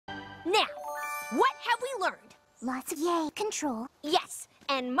Now, what have we learned? Lots of yay control. Yes,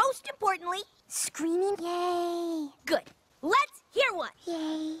 and most importantly, Screaming yay. good. Let's hear one.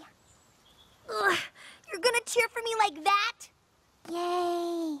 Yay. Ugh, you're gonna cheer for me like that?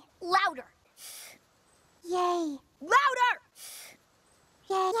 Yay. Louder. Yay. Louder!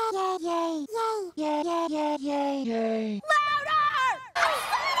 Yay. Yay. Yay. Yay. Yay. Yay. Yay. Yay. Yay. Louder!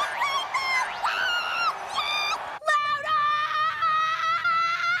 Louder!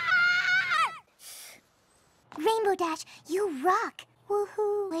 Rainbow Dash, you rock.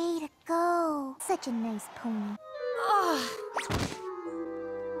 Woohoo. Way to go. Such a nice pony.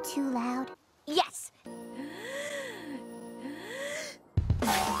 Too loud? Yes.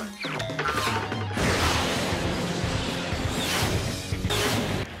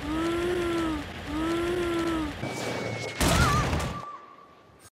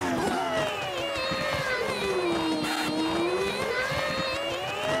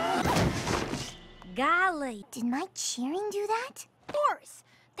 Golly. Did my cheering do that? Of course.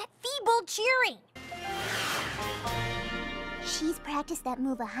 That feeble cheering. She's practiced that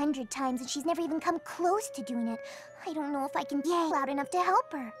move 100 times and she's never even come close to doing it. I don't know if I can yay loud enough to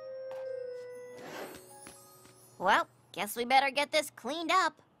help her. Well, guess we better get this cleaned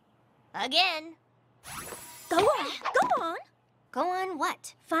up. Again. Go on. Go on. Go on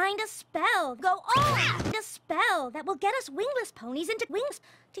what? Find a spell. Go on. Find a spell that will get us wingless ponies into wings.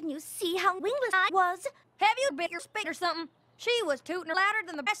 Didn't you see how wingless I was? Have you bit your spit or something? She was tooting louder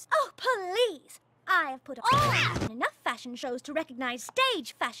than the best. Oh, please. I have put on enough fashion shows to recognize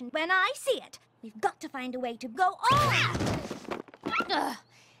stage fashion when I see it. We've got to find a way to go on. Ugh.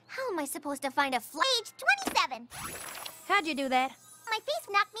 How am I supposed to find a Page 27. How'd you do that? My face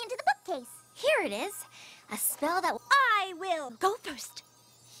knocked me into the bookcase. Here it is. A spell that... I will go first.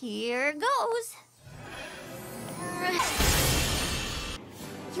 Here goes.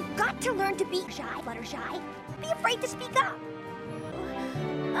 You've got to learn to be shy, Fluttershy. Be afraid to speak up.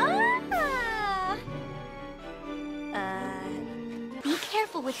 Be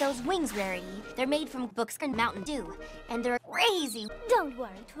careful with those wings, Rarity. They're made from books and Mountain Dew, and they're crazy. Don't worry,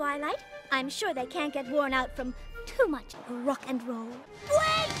 Twilight. I'm sure they can't get worn out from too much rock and roll.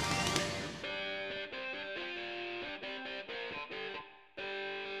 Wait!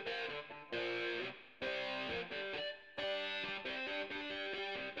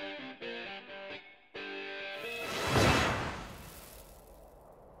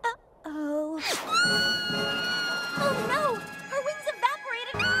 Uh-oh. Oh, no! Her wings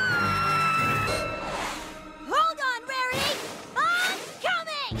evaporated! Hold on, Rarity! I'm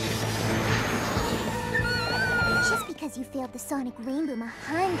coming! Just because you failed the sonic rain boom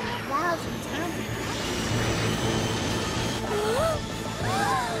 100,000 times.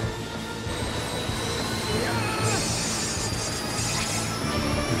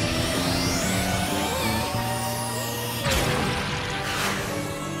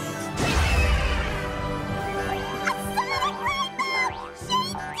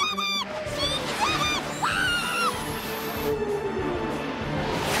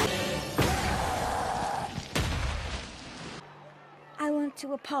 I want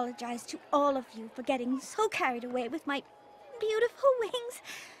to apologize to all of you for getting so carried away with my beautiful wings.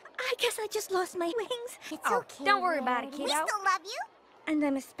 I guess I just lost my wings. It's Oh, okay. don't worry about it, Rarity. kiddo. We still love you. And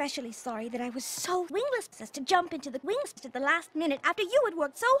I'm especially sorry that I was so wingless as to jump into the wings at the last minute after you had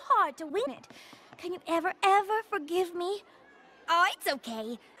worked so hard to win it. Can you ever forgive me? Oh, it's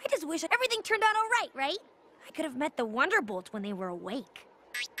okay. I just wish everything turned out all right? I could have met the Wonderbolts when they were awake.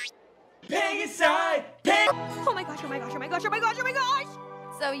 Pig inside! Pig! Oh my gosh, oh my gosh, oh my gosh, oh my gosh, oh my gosh!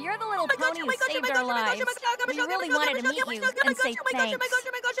 So you're the little pony who saved our lives. We really wanted to meet you and say thanks.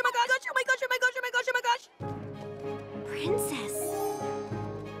 Princess.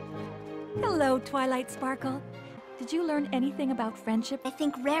 Hello, Twilight Sparkle. Did you learn anything about friendship? I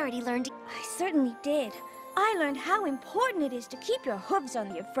think Rarity learned... I certainly did. I learned how important it is to keep your hooves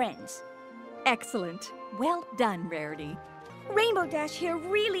on your friends. Excellent. Well done, Rarity. Rainbow Dash here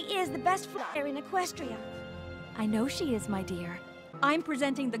really is the best flyer in Equestria. I know she is, my dear. I'm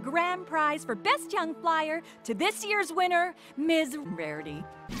presenting the grand prize for Best Young Flyer to this year's winner, Ms. Rarity.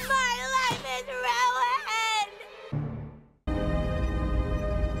 My life is ruined!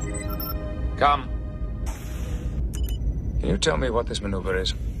 Come. Can you tell me what this maneuver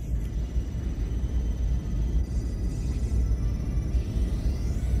is?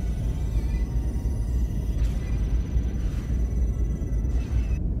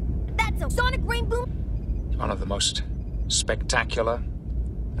 That's a sonic rain boom! One of the most spectacular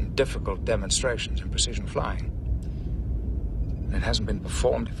and difficult demonstrations in precision flying. And it hasn't been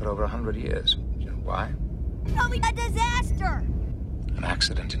performed for over 100 years. Do you know why? Probably a disaster! An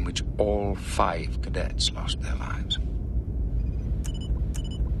accident in which all 5 cadets lost their lives.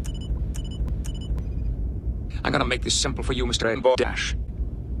 I'm gonna make this simple for you, Mr. Rainbow Dash.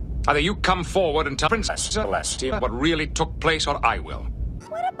 Either you come forward and tell Princess Celestia what really took place, or I will.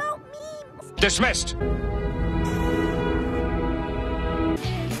 What about me? Dismissed!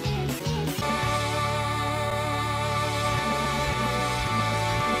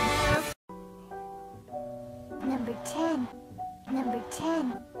 Number 10. Number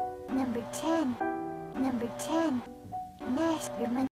 10. Number 10. Number 10. Master